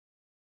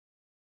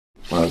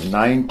when I was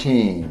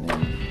 19,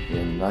 and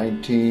in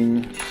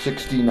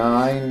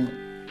 1969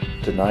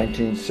 to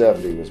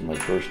 1970 was my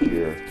first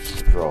year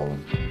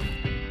patrolling.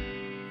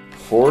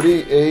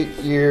 48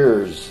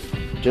 years,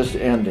 just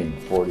ending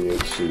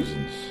 48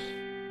 seasons.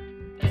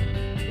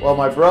 Well,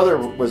 my brother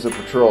was a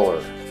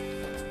patroller,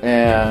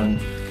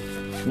 and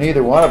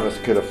neither one of us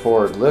could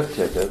afford lift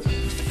tickets.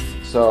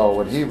 So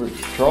when he was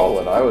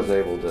patrolling, I was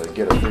able to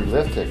get a free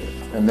lift ticket.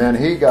 And then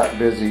he got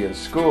busy in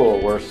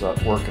school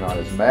working on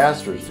his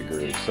master's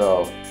degree.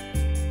 So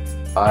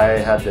I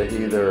had to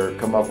either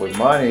come up with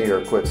money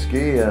or quit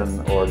skiing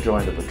or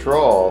join the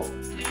patrol.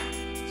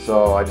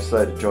 So I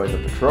decided to join the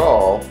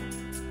patrol.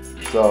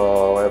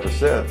 So ever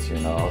since,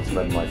 it's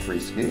been my free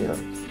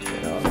skiing.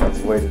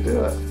 That's the way to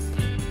do it.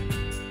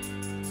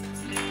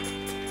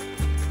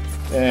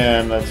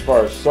 And as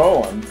far as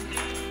sewing,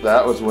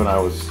 that was when I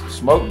was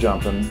smoke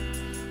jumping.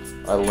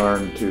 I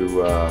learned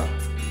to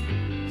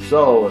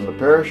sew in the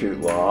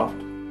parachute loft,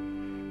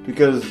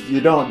 because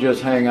you don't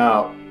just hang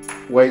out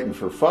waiting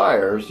for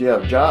fires, you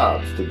have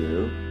jobs to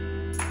do.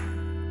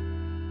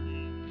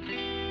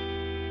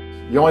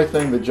 The only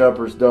thing the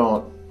jumpers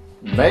don't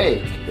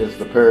make is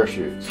the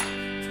parachutes.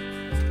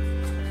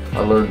 I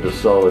learned to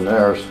sew in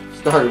there.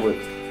 Started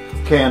with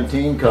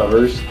canteen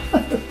covers.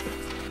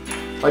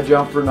 I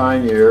jumped for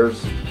 9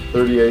 years,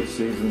 38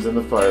 seasons in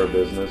the fire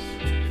business.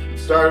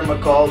 Started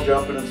McCall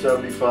jumping in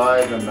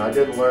 75, and I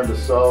didn't learn to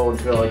sew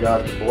until I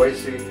got to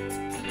Boise,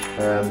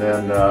 and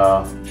then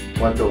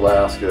went to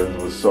Alaska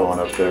and was sewing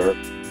up there.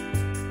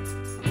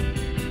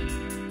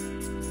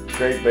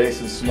 Great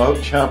Basin smoke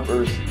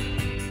jumpers,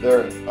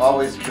 they're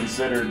always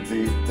considered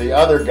the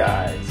other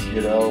guys,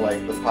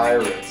 like the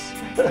pirates,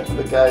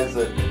 the guys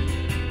that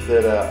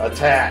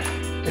attack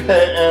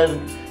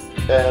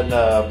and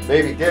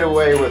maybe get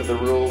away with the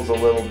rules a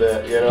little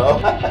bit,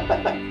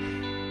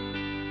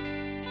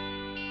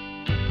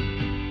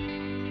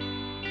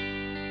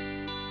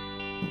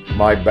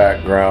 My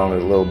background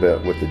a little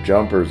bit with the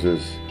jumpers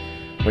is,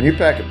 when you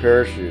pack a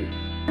parachute,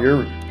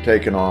 you're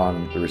taking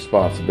on the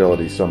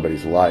responsibility of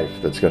somebody's life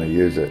that's going to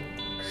use it.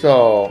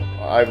 So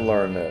I've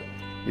learned that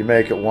you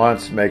make it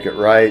once, make it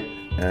right,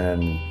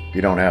 and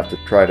you don't have to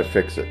try to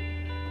fix it.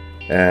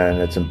 And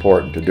it's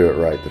important to do it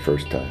right the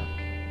first time.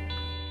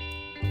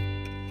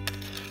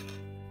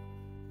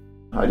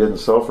 I didn't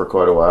sew for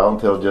quite a while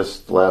until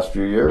just the last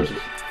few years.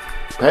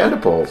 Panda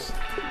poles.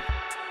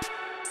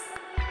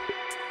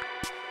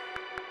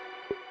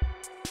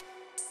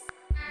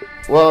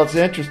 Well, it's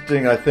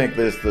interesting, I think,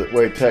 the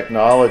way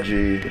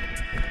technology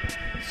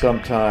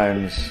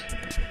sometimes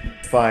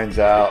finds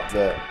out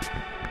that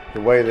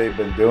the way they've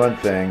been doing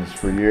things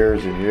for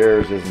years and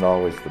years isn't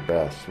always the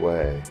best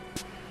way,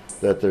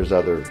 that there's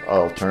other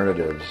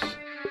alternatives.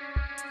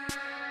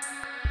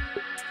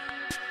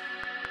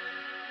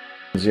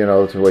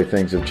 The way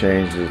things have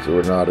changed is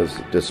we're not as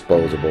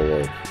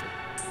disposable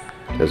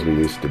as we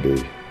used to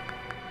be.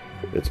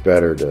 It's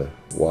better to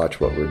watch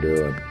what we're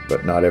doing,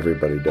 but not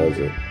everybody does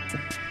it.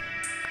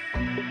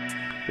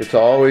 It's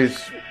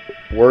always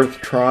worth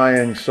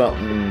trying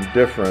something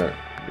different,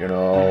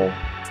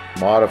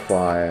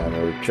 modifying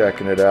or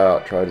checking it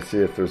out, try to see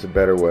if there's a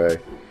better way.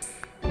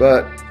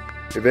 But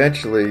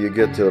eventually you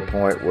get to a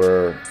point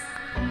where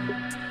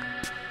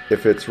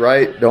if it's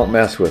right, don't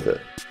mess with it.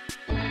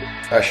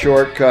 A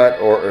shortcut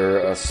or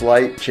a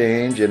slight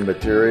change in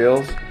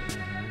materials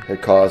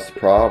had caused the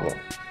problem,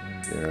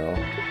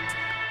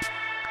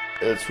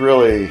 It's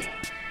really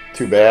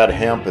too bad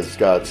hemp has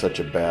got such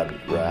a bad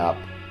rap,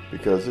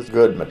 because it's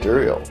good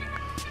material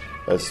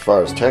as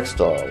far as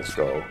textiles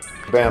go.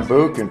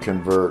 Bamboo can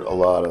convert a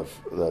lot of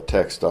the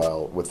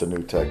textile with the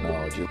new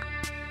technology.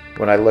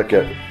 When I look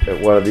at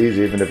one of these,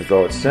 even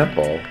though it's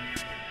simple,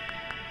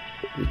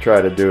 you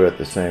try to do it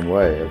the same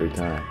way every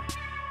time.